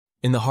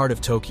In the heart of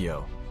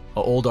Tokyo,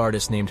 an old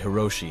artist named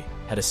Hiroshi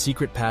had a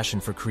secret passion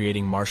for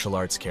creating martial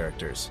arts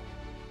characters.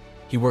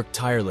 He worked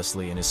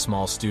tirelessly in his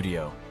small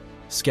studio,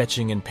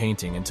 sketching and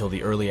painting until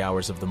the early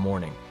hours of the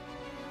morning.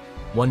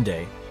 One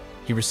day,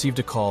 he received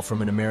a call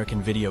from an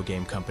American video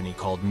game company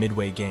called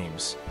Midway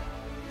Games.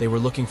 They were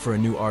looking for a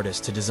new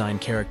artist to design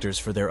characters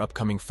for their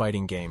upcoming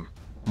fighting game,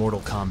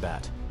 Mortal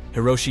Kombat.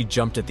 Hiroshi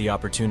jumped at the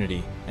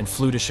opportunity and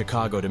flew to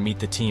Chicago to meet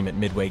the team at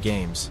Midway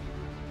Games.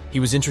 He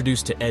was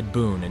introduced to Ed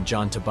Boon and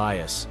John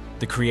Tobias,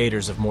 the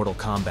creators of Mortal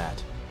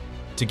Kombat.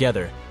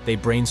 Together, they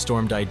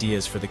brainstormed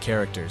ideas for the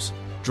characters,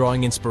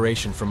 drawing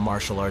inspiration from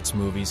martial arts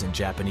movies and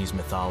Japanese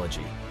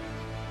mythology.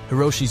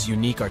 Hiroshi's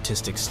unique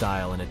artistic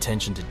style and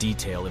attention to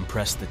detail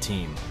impressed the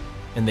team,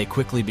 and they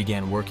quickly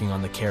began working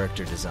on the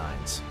character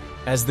designs.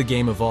 As the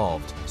game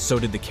evolved, so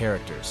did the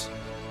characters.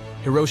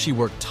 Hiroshi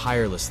worked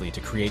tirelessly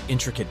to create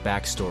intricate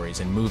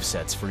backstories and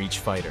movesets for each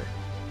fighter.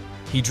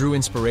 He drew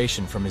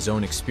inspiration from his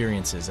own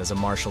experiences as a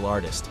martial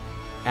artist,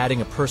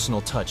 adding a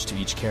personal touch to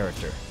each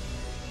character.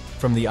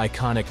 From the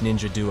iconic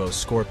ninja duo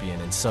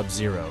Scorpion and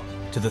Sub-Zero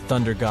to the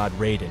Thunder God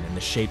Raiden and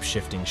the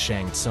shape-shifting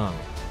Shang Tsung,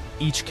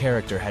 each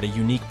character had a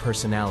unique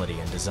personality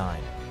and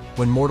design.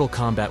 When Mortal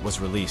Kombat was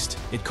released,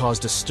 it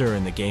caused a stir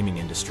in the gaming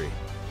industry.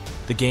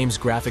 The game's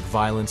graphic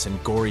violence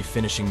and gory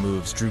finishing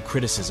moves drew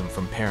criticism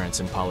from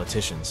parents and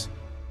politicians.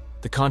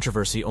 The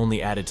controversy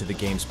only added to the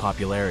game's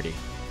popularity,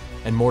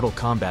 and Mortal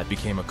Kombat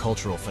became a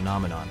cultural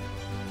phenomenon.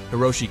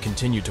 Hiroshi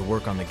continued to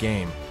work on the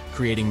game,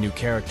 creating new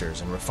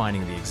characters and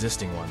refining the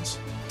existing ones.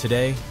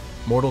 Today,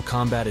 Mortal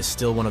Kombat is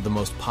still one of the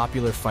most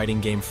popular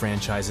fighting game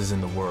franchises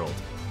in the world.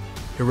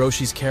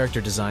 Hiroshi's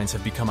character designs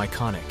have become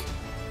iconic,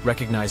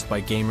 recognized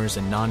by gamers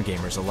and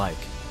non-gamers alike.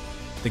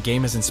 The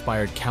game has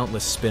inspired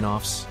countless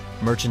spin-offs,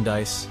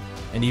 merchandise,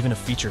 and even a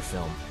feature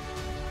film.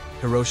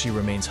 Hiroshi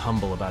remains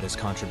humble about his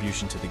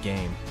contribution to the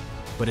game,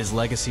 but his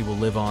legacy will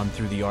live on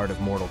through the art of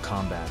Mortal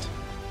Kombat.